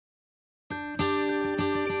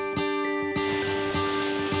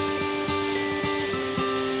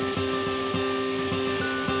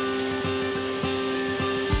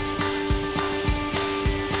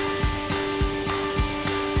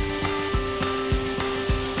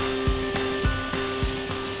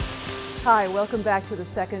Hi, welcome back to the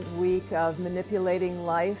second week of Manipulating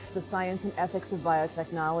Life, the Science and Ethics of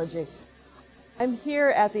Biotechnology. I'm here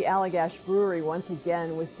at the Allagash Brewery once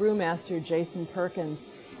again with Brewmaster Jason Perkins.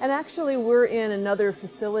 And actually we're in another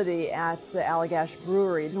facility at the Allagash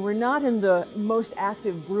Brewery. And we're not in the most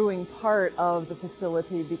active brewing part of the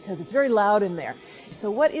facility because it's very loud in there.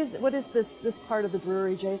 So what is this part of the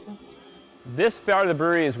brewery, Jason? This part of the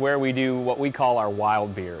brewery is where we do what we call our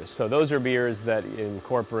wild beers. So those are beers that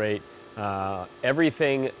incorporate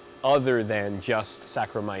everything other than just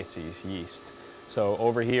Saccharomyces yeast. So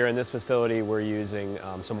over here in this facility we're using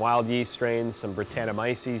some wild yeast strains, some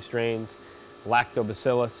Brettanomyces strains,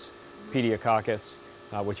 Lactobacillus, Pediococcus,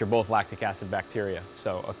 which are both lactic acid bacteria.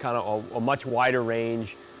 So a much wider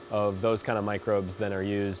range of those kind of microbes than are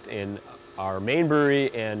used in our main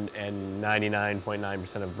brewery and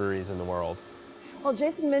 99.9% of breweries in the world. Well,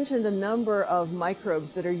 Jason mentioned a number of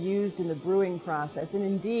microbes that are used in the brewing process, and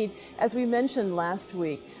indeed, as we mentioned last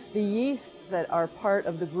week, the yeasts that are part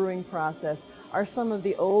of the brewing process are some of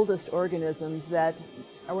the oldest organisms that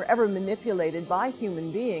were ever manipulated by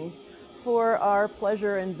human beings for our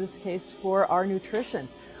pleasure, in this case for our nutrition.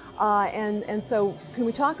 And so can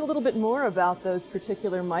we talk a little bit more about those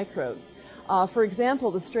particular microbes? For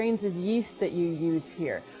example, the strains of yeast that you use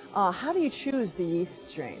here. How do you choose the yeast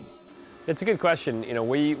strains? It's a good question. You know,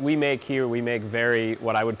 we make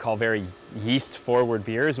what I would call very yeast-forward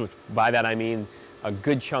beers, which by that I mean a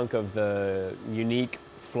good chunk of the unique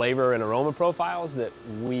flavor and aroma profiles that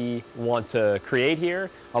we want to create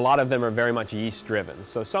here. A lot of them are very much yeast-driven.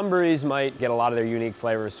 So some breweries might get a lot of their unique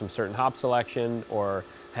flavors from certain hop selection or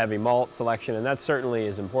heavy malt selection, and that certainly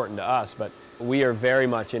is important to us, but we are very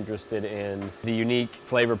much interested in the unique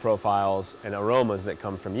flavor profiles and aromas that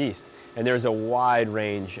come from yeast. And there's a wide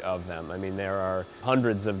range of them. I mean, there are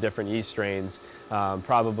hundreds of different yeast strains,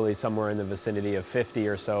 probably somewhere in the vicinity of 50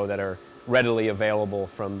 or so that are readily available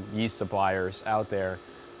from yeast suppliers out there.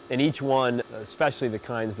 And each one, especially the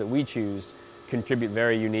kinds that we choose, contribute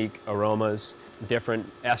very unique aromas, different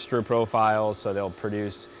ester profiles, so they'll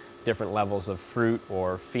produce different levels of fruit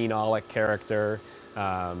or phenolic character.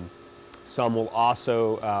 Some will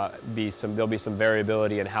also there'll be some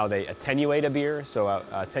variability in how they attenuate a beer. So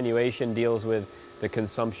attenuation deals with the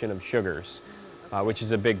consumption of sugars, which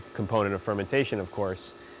is a big component of fermentation, of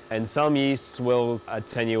course. And some yeasts will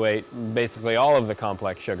attenuate basically all of the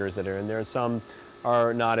complex sugars that are in there. Some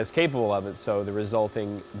are not as capable of it, so the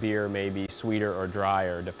resulting beer may be sweeter or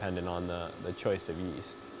drier depending on the choice of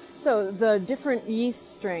yeast. So the different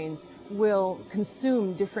yeast strains will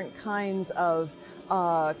consume different kinds of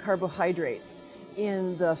carbohydrates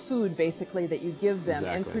in the food basically that you give them.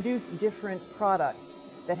 Exactly. And produce different products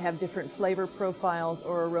that have different flavor profiles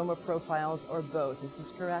or aroma profiles or both. Is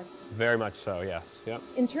this correct? Very much so, yes. Yep.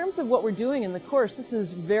 In terms of what we're doing in the course, this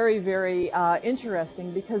is very, very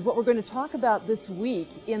interesting because what we're going to talk about this week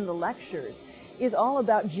in the lectures is all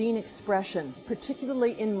about gene expression,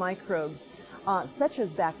 particularly in microbes. Such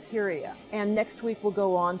as bacteria. And next week we'll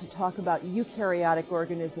go on to talk about eukaryotic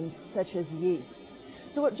organisms such as yeasts.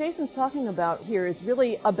 So what Jason's talking about here is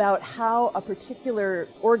really about how a particular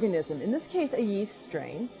organism, in this case a yeast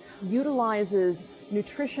strain, utilizes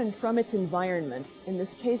nutrition from its environment, in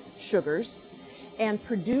this case sugars, and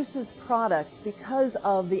produces products because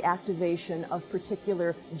of the activation of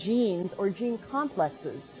particular genes or gene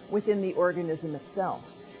complexes within the organism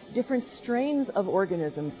itself. Different strains of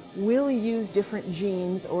organisms will use different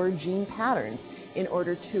genes or gene patterns in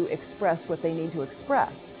order to express what they need to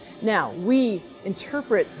express. Now, we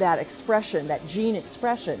interpret that expression, that gene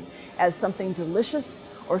expression, as something delicious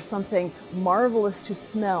or something marvelous to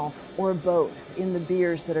smell, or both, in the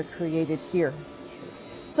beers that are created here.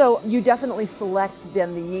 So you definitely select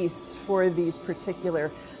then the yeasts for these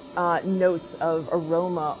particular notes of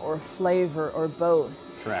aroma or flavor or both.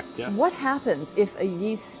 Correct, yes. What happens if a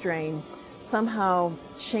yeast strain somehow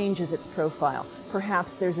changes its profile?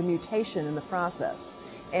 Perhaps there's a mutation in the process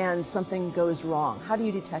and something goes wrong. How do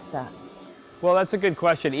you detect that? Well, that's a good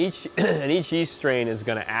question. Each yeast strain is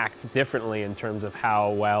going to act differently in terms of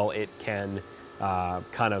how well it can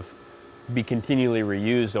kind of be continually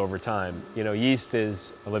reused over time. You know, yeast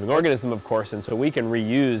is a living organism, of course, and so we can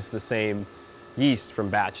reuse the same yeast from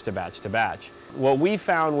batch to batch to batch. What we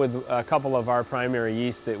found with a couple of our primary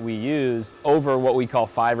yeasts that we use, over what we call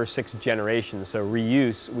 5 or 6 generations, so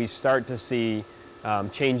reuse, we start to see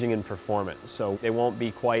changing in performance. So they won't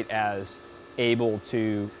be quite as able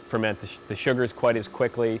to ferment the sugars quite as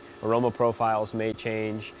quickly. Aroma profiles may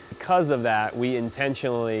change. Because of that, we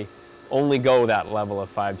intentionally only go that level of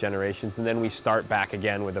 5 generations, and then we start back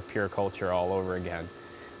again with a pure culture all over again.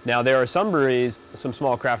 Now, there are some breweries, some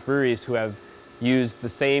small craft breweries, who have use the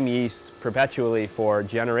same yeast perpetually for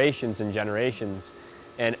generations and generations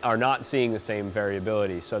and are not seeing the same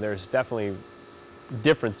variability. So there's definitely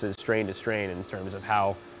differences strain to strain in terms of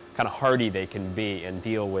how kind of hardy they can be and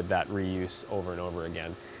deal with that reuse over and over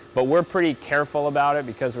again. But we're pretty careful about it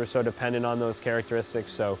because we're so dependent on those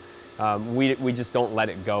characteristics, so we just don't let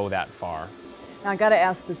it go that far. Now I got to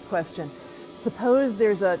ask this question. Suppose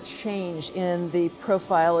there's a change in the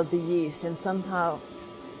profile of the yeast and somehow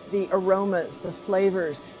the aromas, the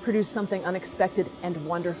flavors produce something unexpected and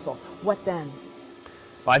wonderful. What then?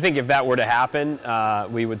 Well, I think if that were to happen,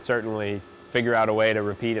 we would certainly figure out a way to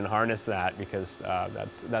repeat and harness that, because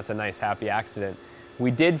that's a nice happy accident.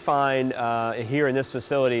 We did find here in this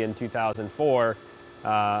facility in 2004,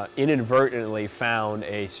 inadvertently found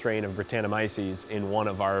a strain of Brettanomyces in one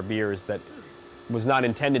of our beers that was not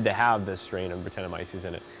intended to have this strain of Brettanomyces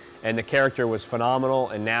in it. And the character was phenomenal,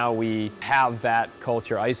 and now we have that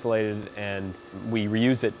culture isolated and we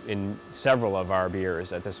reuse it in several of our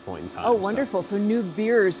beers at this point in time. Oh, wonderful. So new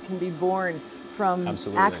beers can be born from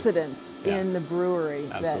accidents in the brewery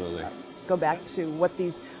that go back to what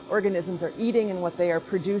these organisms are eating and what they are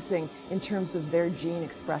producing in terms of their gene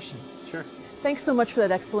expression. Sure. Thanks so much for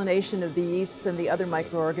that explanation of the yeasts and the other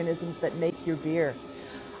microorganisms that make your beer.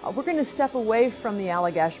 We're going to step away from the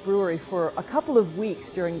Allagash Brewery for a couple of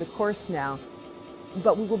weeks during the course now,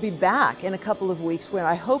 but we will be back in a couple of weeks when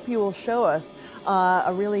I hope you will show us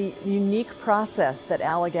a really unique process that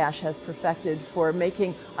Allagash has perfected for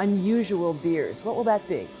making unusual beers. What will that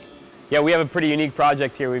be? Yeah, we have a pretty unique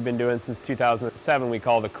project here we've been doing since 2007 we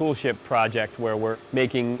call the Cool Ship Project, where we're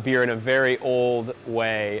making beer in a very old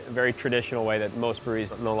way, a very traditional way that most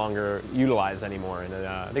breweries no longer utilize anymore, and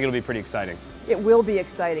I think it'll be pretty exciting. It will be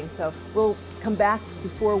exciting, so we'll come back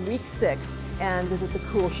before week 6 and visit the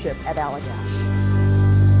Cool Ship at Allagash.